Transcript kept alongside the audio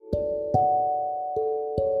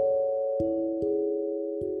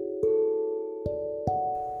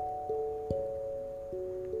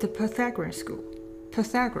The Pythagorean School.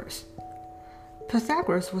 Pythagoras.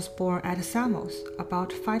 Pythagoras was born at Samos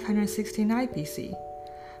about 569 BC,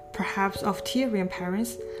 perhaps of Tyrian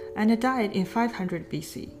parents, and died in 500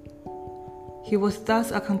 BC. He was thus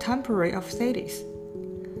a contemporary of Thales.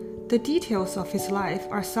 The details of his life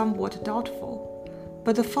are somewhat doubtful,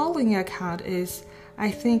 but the following account is, I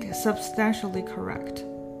think, substantially correct.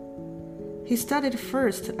 He studied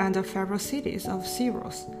first under Phaeacides of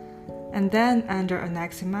Syros, and then under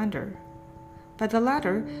Anaximander. By the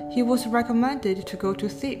latter, he was recommended to go to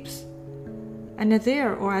Thebes, and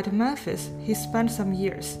there or at Memphis he spent some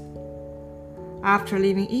years. After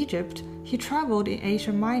leaving Egypt, he traveled in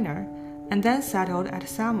Asia Minor and then settled at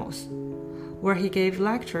Samos, where he gave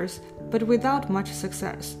lectures but without much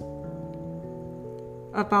success.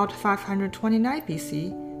 About 529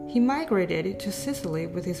 BC, he migrated to Sicily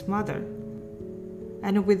with his mother,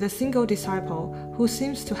 and with a single disciple who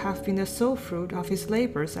seems to have been the sole fruit of his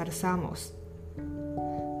labors at Samos.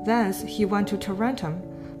 Thence he went to Tarentum,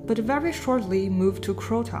 but very shortly moved to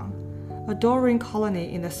Croton, a Dorian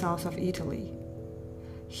colony in the south of Italy.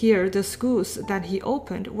 Here the schools that he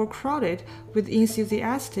opened were crowded with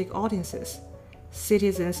enthusiastic audiences.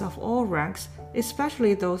 Citizens of all ranks,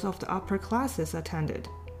 especially those of the upper classes, attended,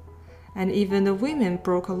 and even the women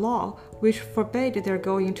broke a law which forbade their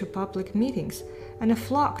going to public meetings and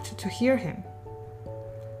flocked to hear him.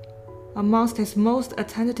 Amongst his most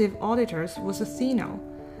attentive auditors was Athena,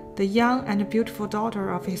 the young and beautiful daughter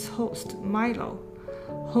of his host, Milo,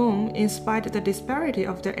 whom, in spite of the disparity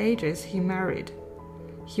of their ages, he married.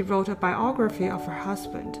 He wrote a biography of her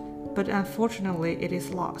husband, but unfortunately it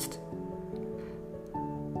is lost.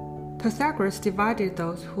 Pythagoras divided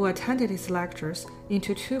those who attended his lectures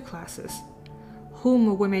into two classes,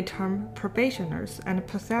 whom we may term probationers and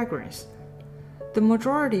Pythagoreans. The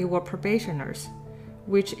majority were probationers,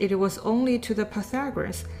 which it was only to the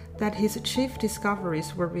Pythagoreans that his chief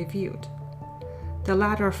discoveries were revealed. The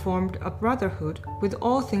latter formed a brotherhood with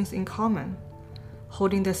all things in common,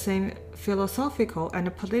 holding the same philosophical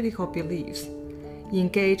and political beliefs,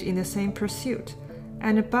 engaged in the same pursuit,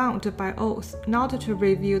 and bound by oath not to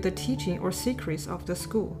reveal the teaching or secrets of the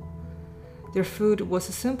school. Their food was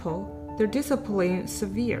simple, their discipline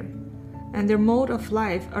severe, and their mode of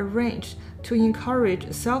life arranged to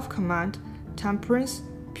encourage self-command, temperance,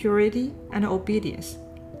 purity, and obedience.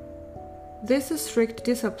 This strict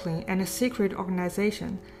discipline and secret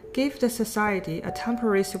organization gave the society a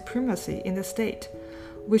temporary supremacy in the state,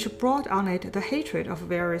 which brought on it the hatred of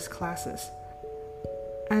various classes,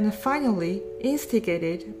 and finally,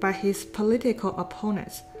 instigated by his political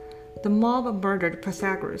opponents, the mob murdered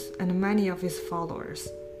Pythagoras and many of his followers.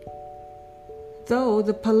 Though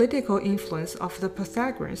the political influence of the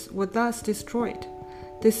Pythagoreans was thus destroyed,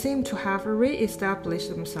 they seem to have re-established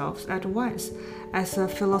themselves at once as a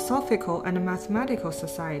philosophical and mathematical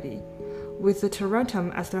society, with the Tarentum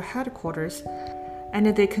as their headquarters, and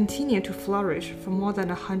they continue to flourish for more than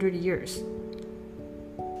 100 years.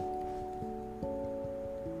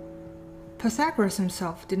 Pythagoras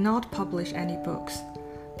himself did not publish any books.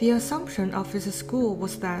 The assumption of his school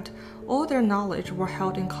was that all their knowledge were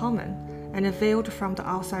held in common and veiled from the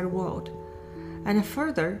outside world, and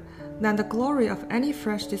further, that the glory of any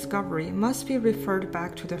fresh discovery must be referred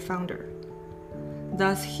back to their founder.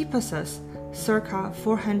 Thus Hippasus, circa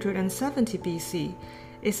 470 BC,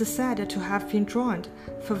 is said to have been drowned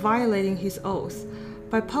for violating his oath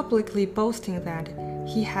by publicly boasting that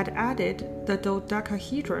he had added the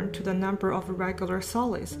dodecahedron to the number of regular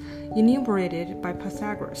solids enumerated by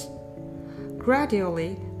Pythagoras.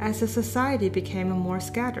 Gradually, as the society became more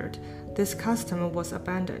scattered, this custom was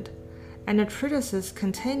abandoned, and treatises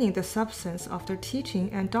containing the substance of their teaching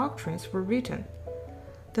and doctrines were written.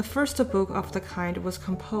 The first book of the kind was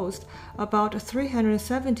composed about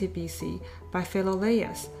 370 BC by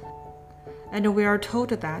Philolaus, and we are told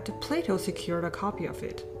that Plato secured a copy of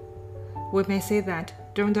it. We may say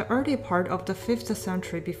that during the early part of the 5th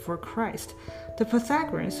century before Christ, the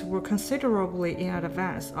Pythagoreans were considerably in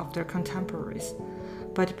advance of their contemporaries,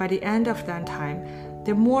 but by the end of that time,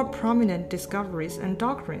 their more prominent discoveries and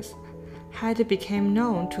doctrines had become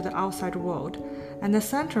known to the outside world, and the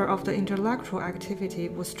center of the intellectual activity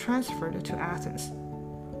was transferred to Athens.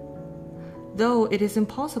 Though it is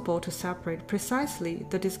impossible to separate precisely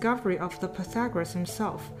the discovery of the Pythagoras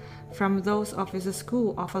himself from those of his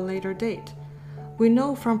school of a later date, we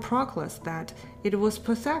know from Proclus that it was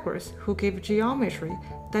Pythagoras who gave geometry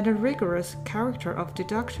that rigorous character of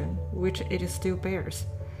deduction which it still bears,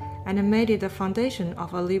 and made it the foundation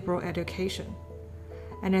of a liberal education.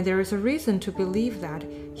 And there is a reason to believe that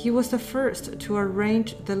he was the first to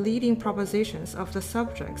arrange the leading propositions of the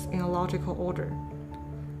subjects in a logical order.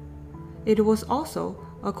 It was also,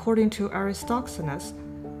 according to Aristoxenus,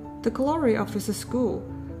 the glory of his school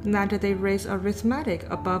that they raised arithmetic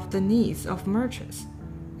above the needs of merchants.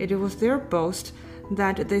 It was their boast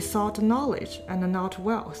that they sought knowledge and not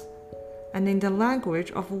wealth, and in the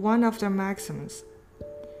language of one of their maxims,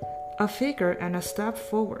 a figure and a step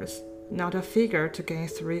forwards, not a figure to gain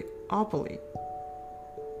 3 oboli.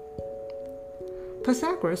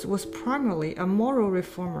 Pythagoras was primarily a moral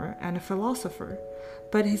reformer and a philosopher,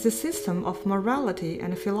 but his system of morality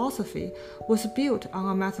and philosophy was built on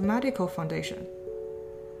a mathematical foundation.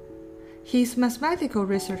 His mathematical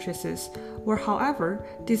researches were, however,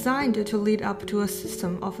 designed to lead up to a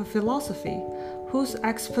system of philosophy whose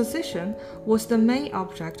exposition was the main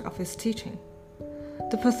object of his teaching.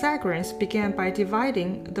 The Pythagoreans began by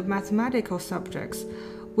dividing the mathematical subjects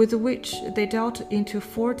with which they dealt into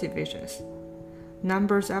 4 divisions: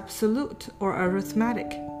 numbers absolute or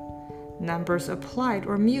arithmetic, numbers applied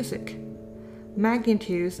or music,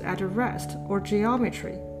 magnitudes at rest or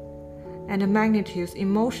geometry, and magnitudes in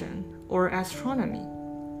motion or astronomy.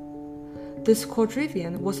 This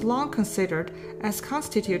quadrivium was long considered as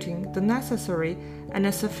constituting the necessary and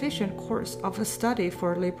a sufficient course of study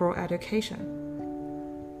for liberal education.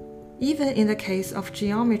 Even in the case of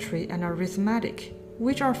geometry and arithmetic,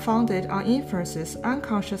 which are founded on inferences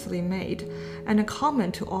unconsciously made and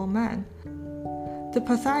common to all men, the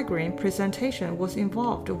Pythagorean presentation was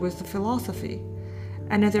involved with philosophy,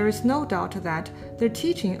 and there is no doubt that their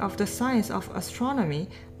teaching of the science of astronomy,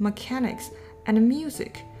 mechanics, and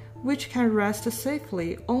music, which can rest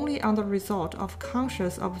safely only on the result of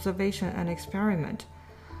conscious observation and experiment,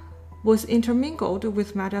 was intermingled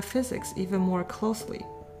with metaphysics even more closely.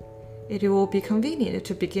 It will be convenient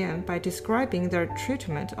to begin by describing their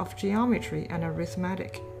treatment of geometry and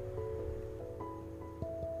arithmetic.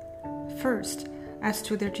 First, as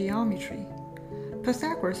to their geometry,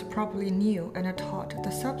 Pythagoras probably knew and taught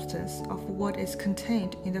the substance of what is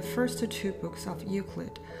contained in the first 2 books of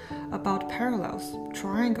Euclid about parallels,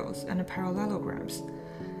 triangles, and parallelograms,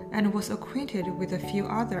 and was acquainted with a few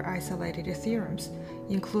other isolated theorems,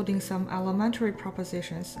 including some elementary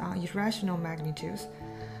propositions on irrational magnitudes,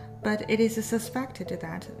 but it is suspected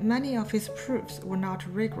that many of his proofs were not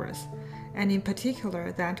rigorous, and in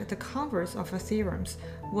particular that the converse of theorems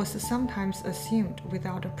was sometimes assumed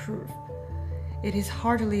without a proof. It is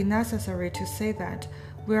hardly necessary to say that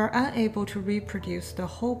we are unable to reproduce the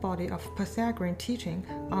whole body of Pythagorean teaching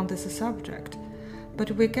on this subject,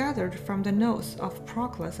 but we gathered from the notes of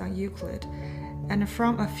Proclus on Euclid, and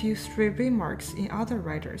from a few stray remarks in other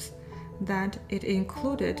writers, that it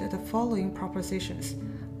included the following propositions,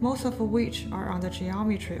 most of which are on the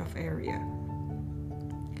geometry of area.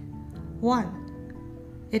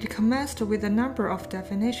 1. It commenced with a number of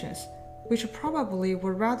definitions, which probably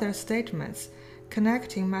were rather statements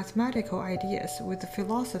connecting mathematical ideas with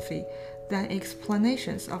philosophy than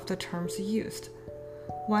explanations of the terms used.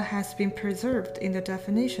 One has been preserved in the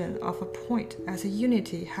definition of a point as a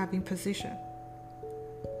unity having position.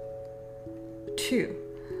 2.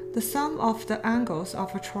 The sum of the angles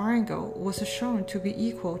of a triangle was shown to be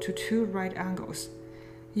equal to 2 right angles.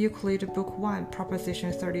 Euclid Book 1,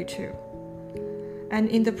 Proposition 32. And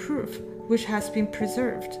in the proof, which has been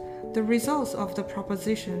preserved, the results of the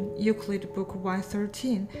proposition Euclid Book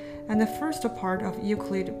 113 and the first part of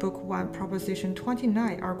Euclid Book 1, Proposition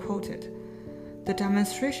 29 are quoted. The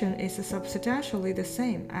demonstration is substantially the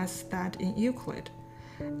same as that in Euclid,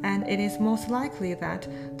 and it is most likely that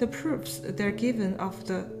the proofs there given of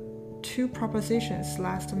the 2 propositions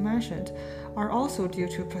last mentioned are also due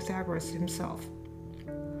to Pythagoras himself.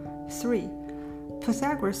 3.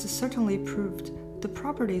 Pythagoras certainly proved the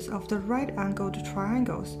properties of the right-angled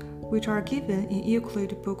triangles, which are given in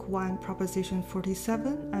Euclid Book 1, Proposition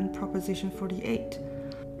 47 and Proposition 48.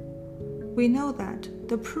 We know that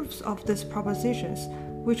the proofs of these propositions,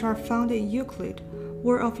 which are found in Euclid,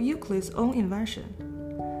 were of Euclid's own invention,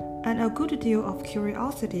 and a good deal of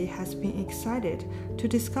curiosity has been excited to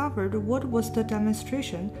discover what was the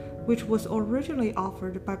demonstration which was originally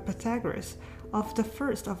offered by Pythagoras of the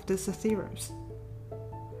first of these theorems.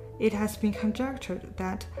 It has been conjectured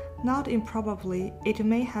that, not improbably, it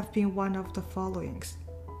may have been one of the followings.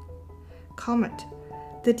 Comment: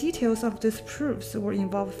 the details of these proofs will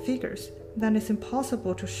involve figures that is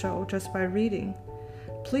impossible to show just by reading.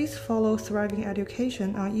 Please follow Thriving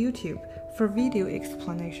Education on YouTube for video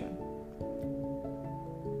explanation.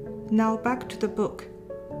 Now back to the book.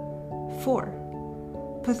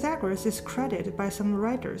 4. Pythagoras is credited by some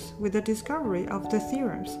writers with the discovery of the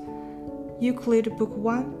theorems Euclid Book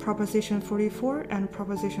 1, Proposition 44 and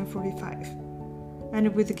Proposition 45.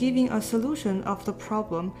 and with giving a solution of the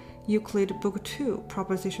problem Euclid Book 2,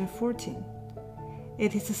 Proposition 14.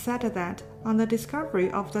 It is said that on the discovery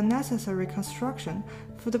of the necessary construction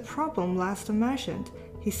for the problem last mentioned,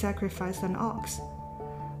 he sacrificed an ox.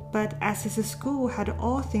 But as his school had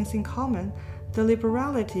all things in common, the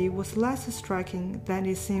liberality was less striking than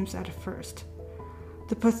it seems at first.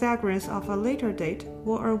 The Pythagoreans of a later date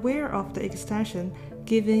were aware of the extension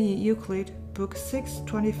given in Euclid Book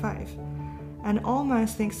 6:25, and Allman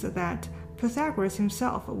thinks that Pythagoras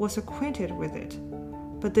himself was acquainted with it,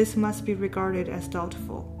 but this must be regarded as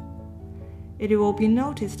doubtful. It will be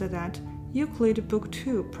noticed that Euclid Book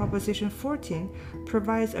 2, Proposition 14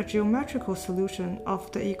 provides a geometrical solution of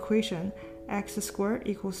the equation x squared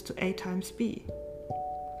equals to a times b.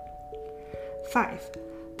 5.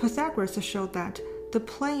 Pythagoras showed that the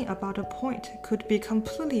plane about a point could be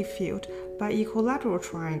completely filled by equilateral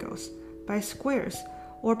triangles, by squares,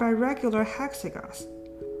 or by regular hexagons.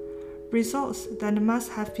 Results that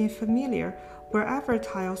must have been familiar wherever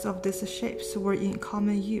tiles of these shapes were in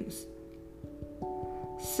common use.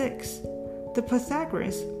 6. The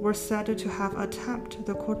Pythagoreans were said to have attempted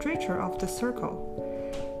the quadrature of the circle.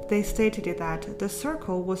 They stated that the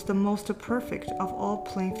circle was the most perfect of all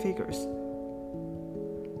plane figures.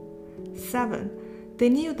 7. They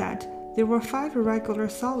knew that there were 5 regular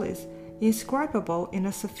solids inscribable in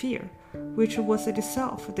a sphere, which was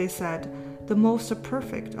itself, they said, the most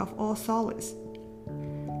perfect of all solids.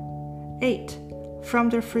 8. From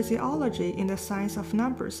their phraseology in the science of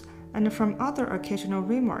numbers and from other occasional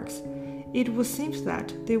remarks, it would seem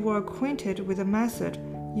that they were acquainted with the method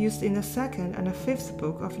used in the 2nd and 5th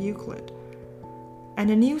book of Euclid,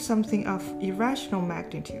 and knew something of irrational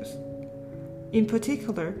magnitudes. In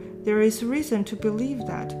particular, there is reason to believe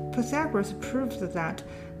that Pythagoras proved that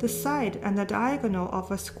the side and the diagonal of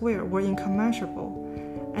a square were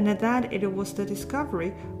incommensurable, and that it was the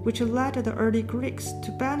discovery which led the early Greeks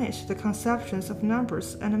to banish the conceptions of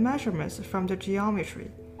numbers and measurements from the geometry.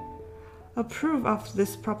 A proof of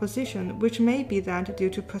this proposition, which may be that due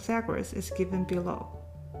to Pythagoras, is given below.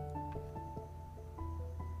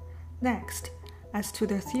 Next, as to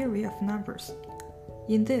the theory of numbers.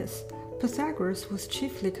 In this, Pythagoras was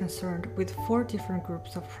chiefly concerned with 4 different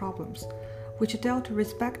groups of problems, which dealt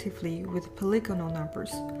respectively with polygonal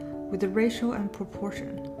numbers, with the ratio and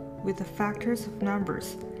proportion, with the factors of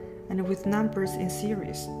numbers, and with numbers in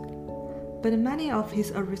series. But many of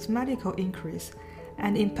his arithmetical inquiries,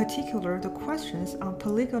 and in particular the questions on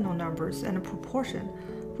polygonal numbers and proportion,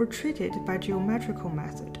 were treated by geometrical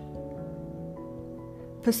method.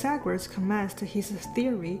 Pythagoras commenced his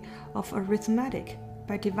theory of arithmetic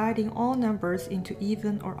by dividing all numbers into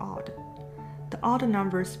even or odd, the odd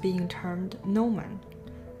numbers being termed nomen.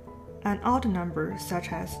 An odd number,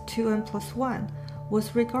 such as 2n plus 1,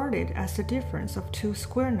 was regarded as the difference of 2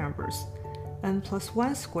 square numbers, n plus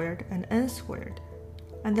 1 squared and n squared,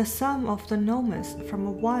 and the sum of the nomens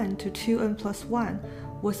from 1 to 2n plus 1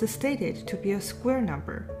 was stated to be a square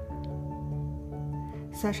number,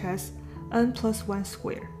 such as n plus 1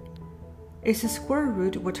 squared. Its square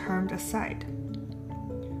root were termed a side.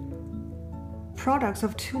 Products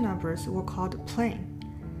of 2 numbers were called plane,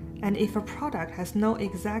 and if a product has no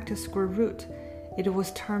exact square root, it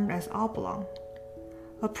was termed as oblong.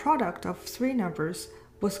 A product of 3 numbers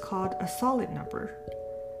was called a solid number,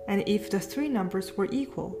 and if the 3 numbers were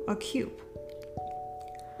equal, a cube.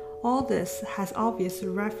 All this has obvious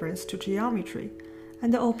reference to geometry,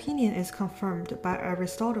 and the opinion is confirmed by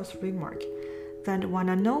Aristotle's remark that when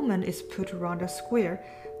a nomen is put around a square,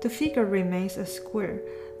 the figure remains a square,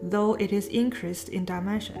 though it is increased in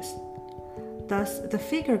dimensions. Thus, the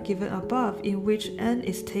figure given above, in which n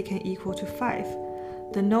is taken equal to 5,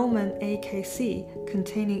 the nomen AKC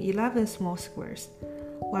containing 11 small squares,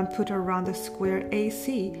 when put around the square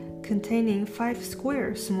AC containing 5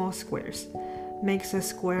 square small squares, makes a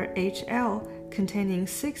square HL containing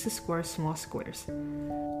 6 square small squares.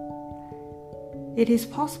 It is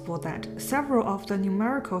possible that several of the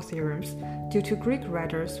numerical theorems due to Greek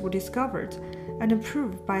writers were discovered and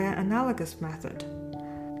proved by an analogous method.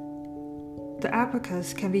 The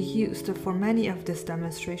abacus can be used for many of these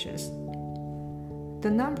demonstrations.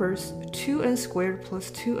 The numbers 2n squared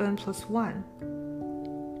plus 2n plus 1,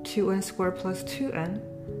 2n squared plus 2n,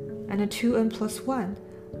 and 2n plus 1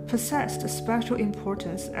 possessed special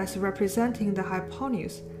importance as representing the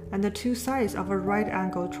hypotenuse and the 2 sides of a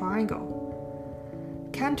right-angled triangle.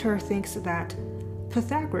 Cantor thinks that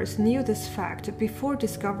Pythagoras knew this fact before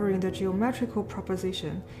discovering the geometrical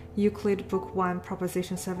proposition Euclid Book 1,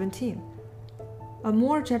 Proposition 17. A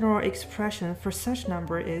more general expression for such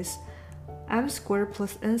number is m squared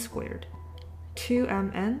plus n squared,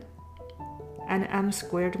 2mn, and m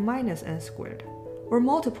squared minus n squared, or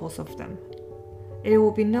multiples of them. It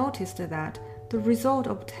will be noticed that the result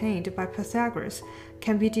obtained by Pythagoras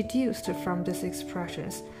can be deduced from these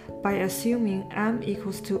expressions by assuming m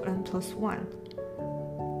equals to n plus 1.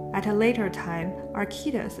 At a later time,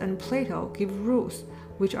 Archytas and Plato give rules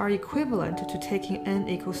which are equivalent to taking n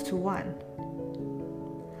equals to 1.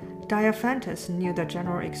 Diophantus knew the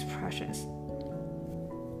general expressions.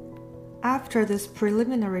 After this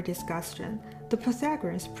preliminary discussion, the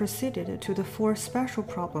Pythagoreans proceeded to the 4 special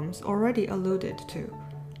problems already alluded to.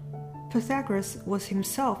 Pythagoras was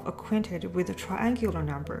himself acquainted with the triangular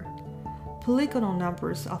number. Polygonal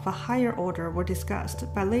numbers of a higher order were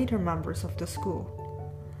discussed by later members of the school.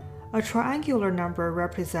 A triangular number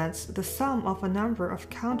represents the sum of a number of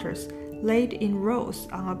counters laid in rows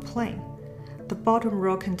on a plane, the bottom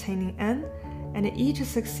row containing n, and each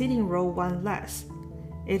succeeding row one less.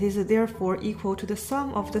 It is therefore equal to the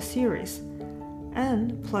sum of the series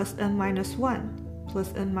n plus n minus 1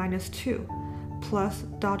 plus n minus 2 plus ...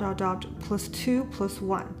 plus 2 plus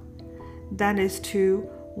 1. That is to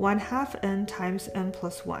 1/2 n times n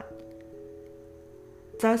plus 1.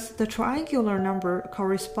 Thus, the triangular number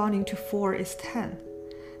corresponding to 4 is 10.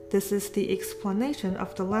 This is the explanation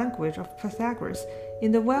of the language of Pythagoras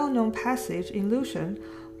in the well-known passage in Lucian,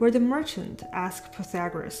 where the merchant asked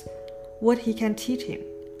Pythagoras what he can teach him.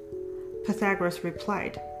 Pythagoras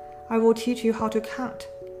replied, "I will teach you how to count."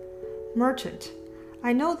 Merchant,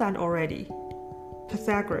 "I know that already."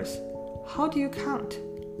 Pythagoras, "How do you count?"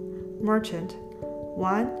 Merchant,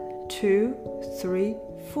 1, 2, 3,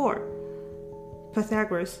 4.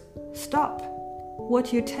 Pythagoras, "Stop.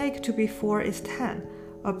 What you take to be 4 is 10,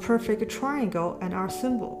 a perfect triangle and our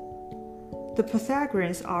symbol." The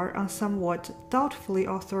Pythagoreans are, on somewhat doubtful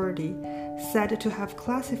authority, said to have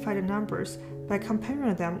classified numbers by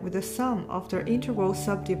comparing them with the sum of their integral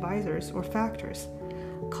subdivisors or factors,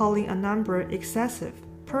 calling a number excessive,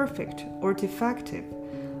 perfect, or defective,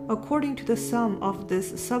 according to the sum of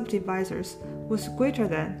these subdivisors was greater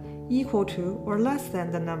than, equal to, or less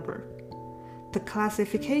than the number. The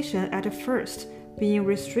classification at first being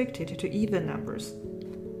restricted to even numbers.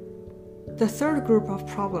 The third group of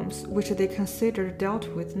problems which they considered dealt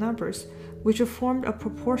with numbers which formed a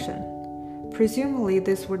proportion. Presumably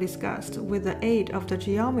these were discussed with the aid of the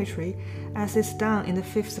geometry as is done in the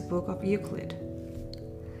 5th book of Euclid.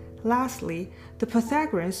 Lastly, the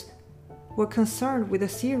Pythagoreans were concerned with a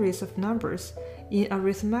series of numbers in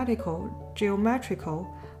arithmetical, geometrical,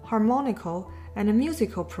 harmonical, and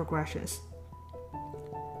musical progressions.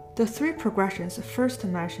 The 3 progressions first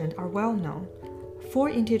mentioned are well known. 4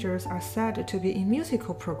 integers are said to be in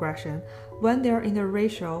musical progression when they are in the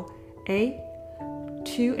ratio a,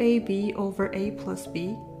 2ab over a plus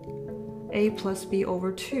b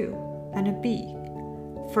over 2, and b.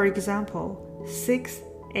 For example, 6,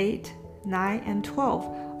 8, 9, and 12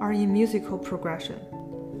 are in musical progression.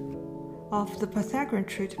 Of the Pythagorean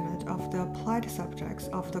treatment of the applied subjects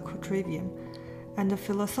of the quadrivium and the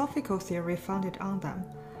philosophical theory founded on them,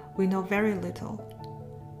 we know very little.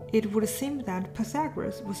 It would seem that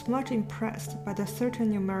Pythagoras was much impressed by the certain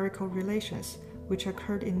numerical relations which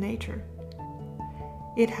occurred in nature.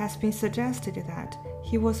 It has been suggested that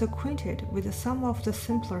he was acquainted with some of the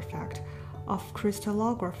simpler facts of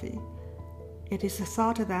crystallography. It is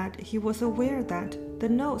thought that he was aware that the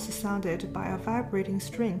notes sounded by a vibrating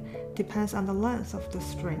string depends on the length of the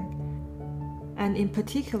string, and in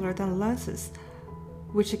particular the lengths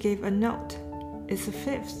which gave a note, its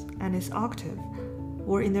fifth and its octave,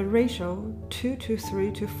 were in the ratio 2 to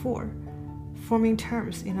 3 to 4, forming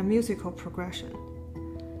terms in a musical progression.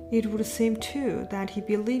 It would seem too that he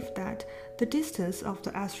believed that the distance of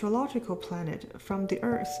the astrological planet from the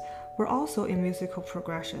Earth were also in musical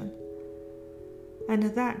progression, and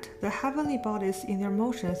that the heavenly bodies in their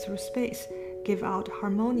motion through space give out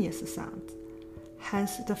harmonious sounds.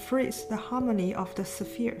 Hence the phrase, the harmony of the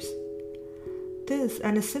spheres. This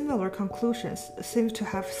and similar conclusions seem to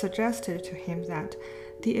have suggested to him that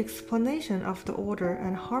the explanation of the order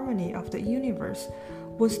and harmony of the universe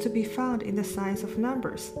was to be found in the science of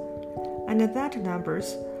numbers, and that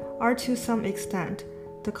numbers are to some extent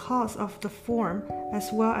the cause of the form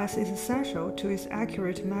as well as is essential to its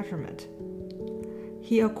accurate measurement.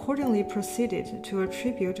 He accordingly proceeded to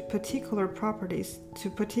attribute particular properties to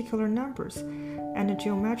particular numbers and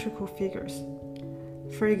geometrical figures.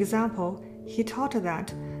 For example, he taught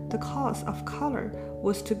that the cause of color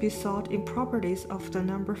was to be sought in properties of the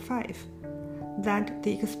number 5, that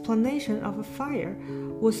the explanation of fire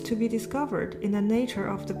was to be discovered in the nature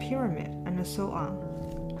of the pyramid, and so on.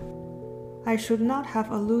 I should not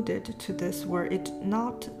have alluded to this were it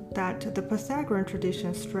not that the Pythagorean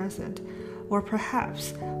tradition strengthened, or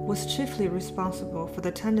perhaps was chiefly responsible for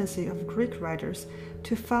the tendency of Greek writers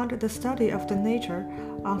to found the study of the nature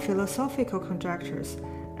on philosophical conjectures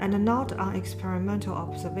and not on experimental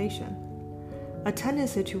observation, a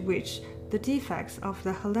tendency to which the defects of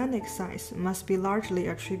the Hellenic science must be largely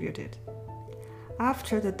attributed.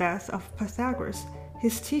 After the death of Pythagoras,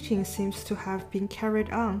 his teaching seems to have been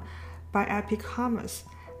carried on by Epicharmus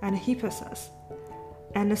and Hippasus,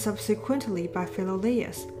 and subsequently by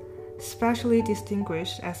Philolaus, specially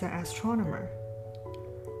distinguished as an astronomer.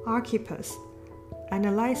 Archippus and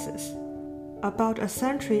Lysis. About a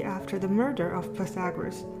century after the murder of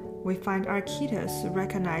Pythagoras, we find Archytas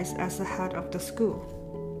recognized as the head of the school.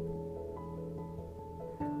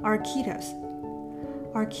 Archytas,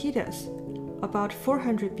 about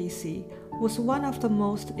 400 BC, was one of the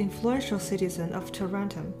most influential citizens of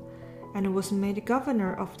Tarentum, and was made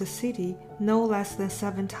governor of the city no less than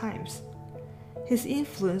 7 times. His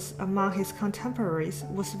influence among his contemporaries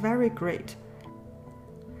was very great,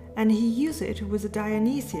 and he used it with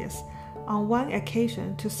Dionysius on one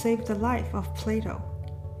occasion to save the life of Plato.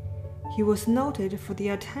 He was noted for the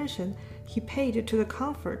attention he paid to the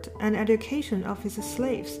comfort and education of his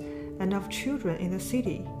slaves and of children in the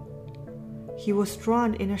city. He was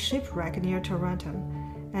drowned in a shipwreck near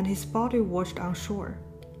Tarentum, and his body washed on shore,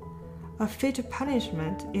 a fit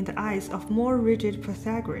punishment in the eyes of more rigid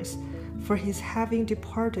Pythagoreans for his having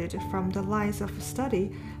departed from the lines of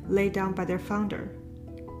study laid down by their founder.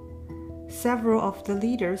 Several of the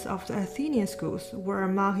leaders of the Athenian schools were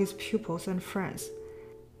among his pupils and friends,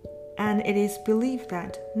 and it is believed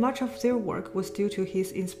that much of their work was due to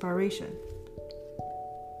his inspiration.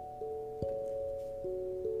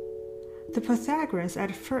 The Pythagoreans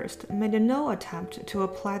at first made no attempt to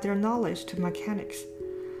apply their knowledge to mechanics,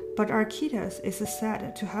 but Archytas is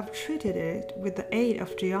said to have treated it with the aid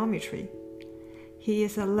of geometry. He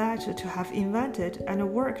is alleged to have invented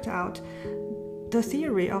and worked out the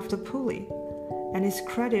theory of the pulley, and is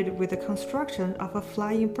credited with the construction of a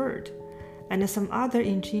flying bird and some other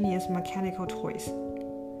ingenious mechanical toys.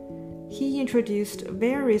 He introduced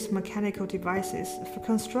various mechanical devices for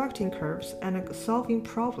constructing curves and solving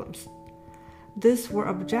problems. These were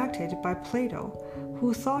objected by Plato,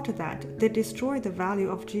 who thought that they destroyed the value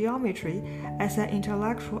of geometry as an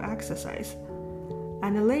intellectual exercise,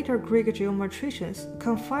 and later Greek geometricians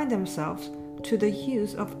confined themselves to the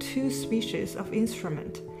use of 2 species of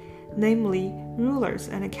instrument, namely rulers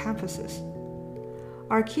and compasses.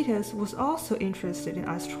 Archytas was also interested in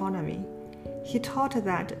astronomy. He taught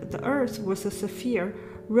that the Earth was a sphere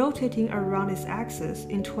rotating around its axis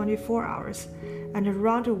in 24 hours, and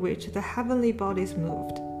around which the heavenly bodies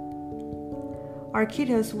moved.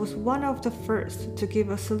 Archytas was one of the first to give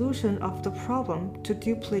a solution of the problem to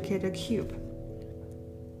duplicate a cube.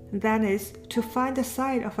 That is, to find the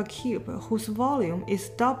side of a cube whose volume is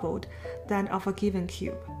doubled that of a given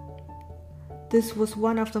cube. This was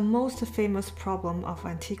one of the most famous problems of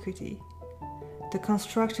antiquity. The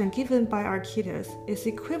construction given by Archytas is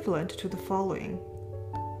equivalent to the following.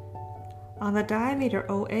 On the diameter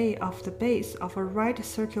OA of the base of a right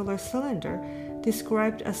circular cylinder,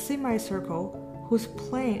 described a semicircle whose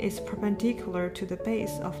plane is perpendicular to the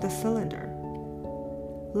base of the cylinder.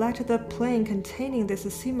 Let the plane containing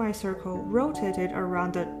this semicircle rotated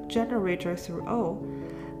around the generator through O,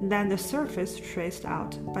 then the surface traced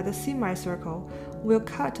out by the semicircle will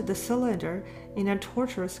cut the cylinder in a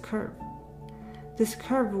tortuous curve. This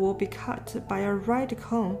curve will be cut by a right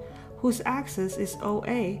cone whose axis is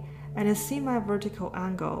OA and a semi-vertical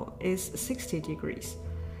angle is 60 degrees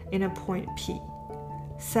in a point P,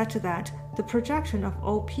 such that the projection of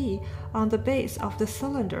OP on the base of the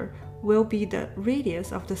cylinder will be the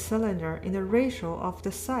radius of the cylinder in the ratio of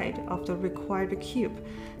the side of the required cube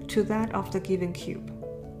to that of the given cube.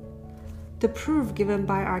 The proof given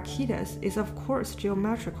by Archytas is of course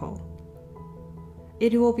geometrical.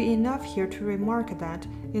 It will be enough here to remark that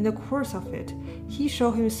in the course of it, he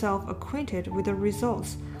showed himself acquainted with the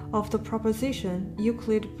results of the proposition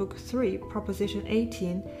Euclid Book 3, Proposition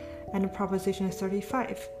 18, and Proposition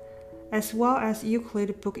 35, as well as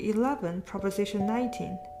Euclid Book 11, Proposition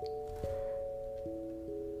 19.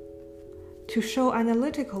 To show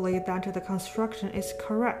analytically that the construction is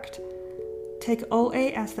correct, take OA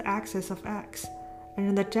as the axis of x,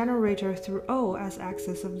 and the generator through O as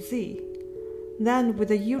axis of z. Then with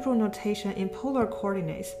the usual notation in polar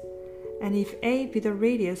coordinates, and if A be the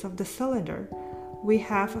radius of the cylinder, we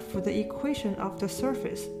have for the equation of the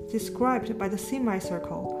surface described by the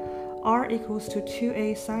semicircle r equals to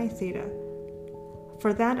 2a sine theta.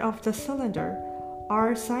 For that of the cylinder,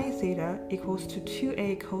 r sine theta equals to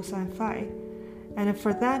 2a cosine phi, and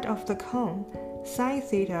for that of the cone, sine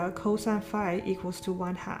theta cosine phi equals to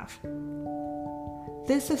 1/2.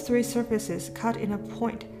 These three surfaces cut in a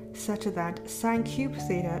point such that sine cube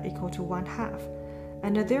theta equal to 1/2,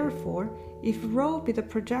 and therefore, if ρ be the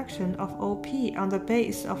projection of OP on the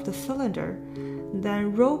base of the cylinder,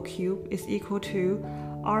 then ρ cube is equal to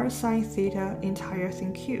r sine theta entire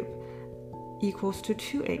thing cube equals to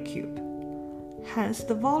 2a cube. Hence,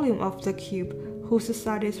 the volume of the cube whose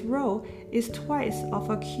side is ρ is twice of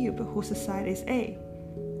a cube whose side is a.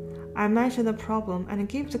 I mention the problem and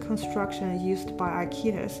give the construction used by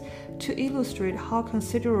Archytas to illustrate how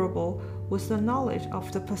considerable was the knowledge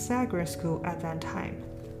of the Pythagorean school at that time.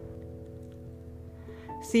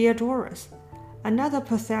 Theodorus, another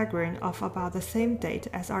Pythagorean of about the same date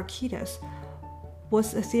as Archytas,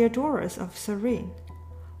 was Theodorus of Cyrene,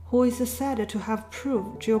 who is said to have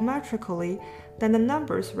proved geometrically that the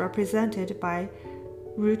numbers represented by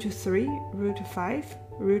 √3, √5,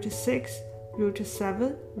 √6,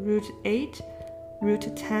 √7, √8,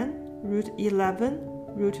 √10, √11,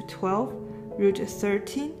 √12,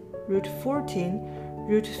 √13, √14,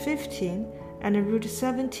 √15, and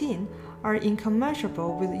 √17 are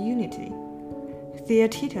incommensurable with unity.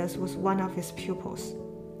 Theaetetus was one of his pupils.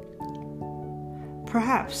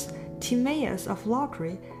 Perhaps Timaeus of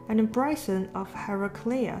Locri and Bryson of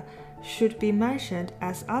Heraclea should be mentioned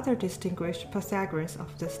as other distinguished Pythagoreans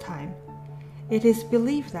of this time. It is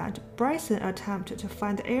believed that Bryson attempted to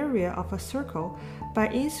find the area of a circle by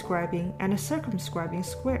inscribing and circumscribing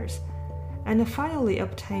squares, and finally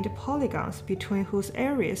obtained polygons between whose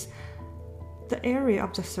areas the area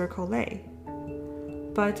of the circle lay.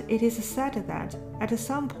 But it is said that, at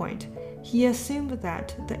some point, he assumed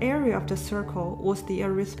that the area of the circle was the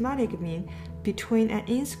arithmetic mean between an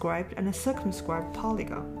inscribed and a circumscribed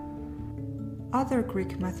polygon. Other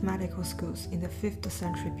Greek mathematical schools in the 5th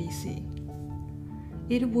century BC.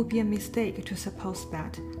 It would be a mistake to suppose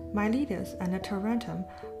that Miletus and Tarentum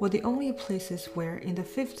were the only places where, in the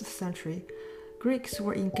 5th century, Greeks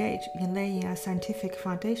were engaged in laying a scientific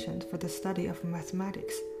foundation for the study of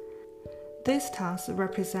mathematics. These towns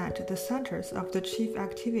represent the centers of the chief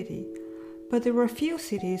activity, but there were few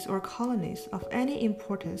cities or colonies of any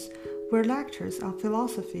importance where lectures on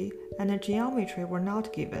philosophy and geometry were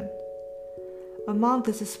not given. Among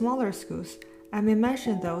these smaller schools, I may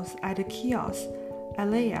mention those at Chios,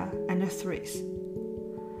 Elea, and Thrace.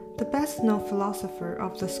 The best-known philosopher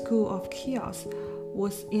of the school of Chios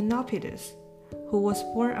was Enopides, who was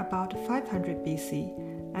born about 500 BC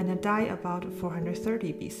and died about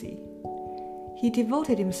 430 BC. He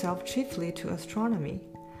devoted himself chiefly to astronomy,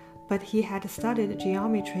 but he had studied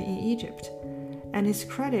geometry in Egypt, and is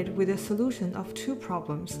credited with the solution of two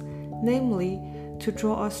problems, namely, to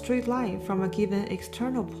draw a straight line from a given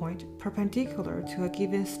external point perpendicular to a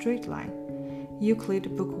given straight line,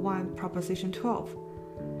 Euclid Book 1, Proposition 12,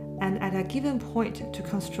 and at a given point to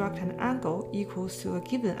construct an angle equals to a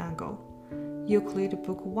given angle, Euclid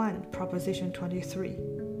Book 1, Proposition 23.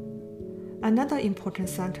 Another important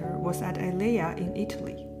center was at Elea in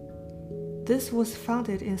Italy. This was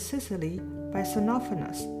founded in Sicily by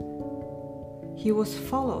Xenophanes. He was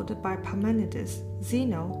followed by Parmenides,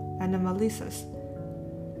 Zeno, and Melissus.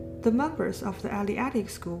 The members of the Eleatic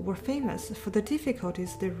school were famous for the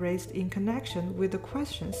difficulties they raised in connection with the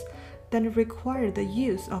questions that required the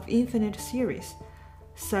use of infinite series,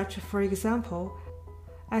 such, for example,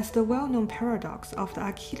 as the well-known paradox of the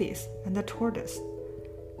Achilles and the tortoise,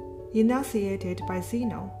 enunciated by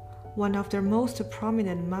Zeno, one of their most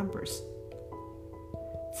prominent members.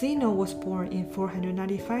 Zeno was born in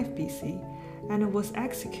 495 BC and was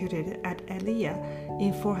executed at Elea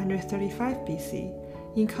in 435 BC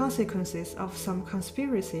in consequences of some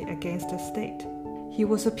conspiracy against the state. He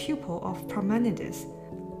was a pupil of Parmenides,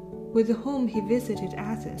 with whom he visited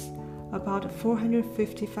Athens about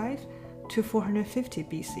 455 to 450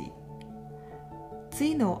 BC.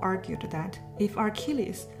 Zeno argued that if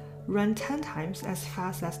Achilles ran 10 times as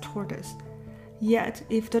fast as tortoise, yet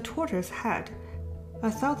if the tortoise had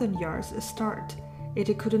 1,000 yards start,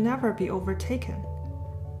 it could never be overtaken.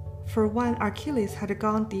 For when Achilles had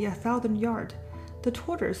gone the 1,000 yard, the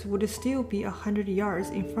tortoise would still be 100 yards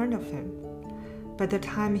in front of him. By the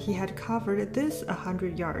time he had covered this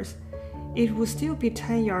 100 yards, it would still be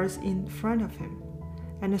 10 yards in front of him,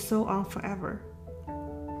 and so on forever.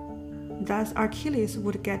 Thus Achilles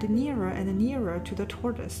would get nearer and nearer to the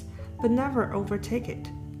tortoise, but never overtake it.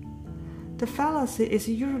 The fallacy is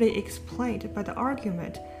usually explained by the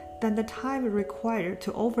argument that the time required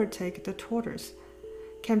to overtake the tortoise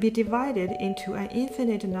can be divided into an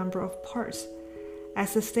infinite number of parts,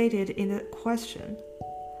 as stated in the question.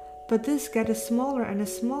 But this gets smaller and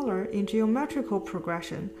smaller in geometrical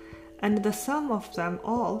progression and the sum of them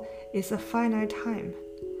all is a finite time.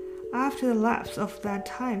 After the lapse of that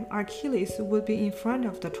time, Achilles would be in front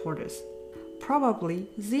of the tortoise. Probably,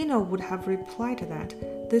 Zeno would have replied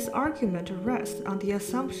that this argument rests on the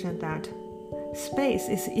assumption that space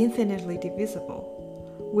is infinitely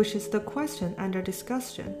divisible, which is the question under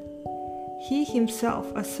discussion. He himself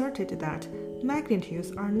asserted that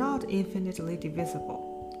magnitudes are not infinitely divisible.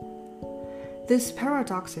 These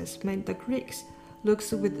paradoxes made the Greeks look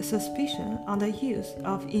with suspicion on the use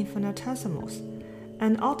of infinitesimals,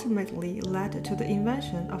 and ultimately led to the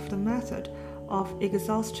invention of the method of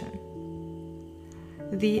exhaustion.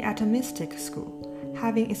 The atomistic school,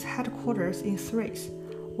 having its headquarters in Thrace,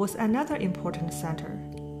 was another important center.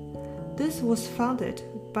 This was founded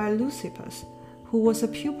by Leucippus, who was a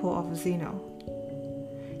pupil of Zeno.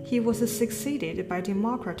 He was succeeded by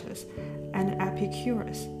Democritus and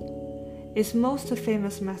Epicurus. Its most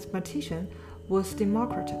famous mathematician was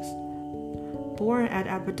Democritus, born at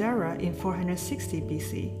Abdera in 460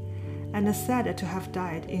 BC, and said to have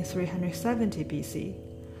died in 370 BC,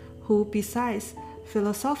 who, besides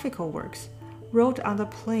philosophical works, wrote on the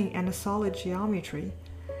plane and solid geometry,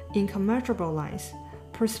 incommensurable lines,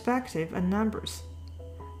 perspective, and numbers.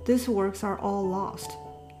 These works are all lost.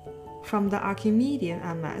 From the Archimedean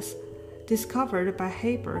MS, discovered by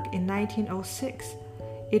Heiberg in 1906,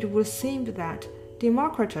 it would seem that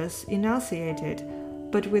Democritus enunciated,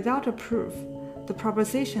 but without a proof, the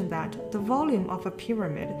proposition that the volume of a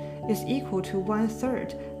pyramid is equal to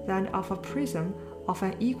 1/3 that of a prism of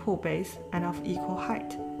an equal base and of equal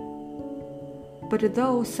height. But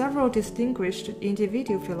though several distinguished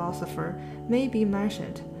individual philosophers may be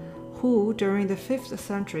mentioned, who during the 5th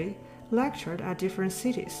century lectured at different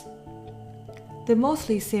cities, they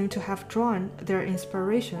mostly seem to have drawn their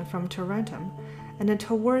inspiration from Tarentum, and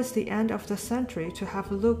towards the end of the century to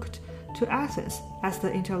have looked to Athens as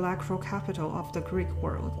the intellectual capital of the Greek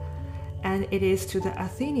world, and it is to the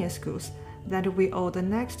Athenian schools that we owe the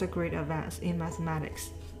next great advance in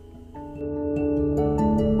mathematics.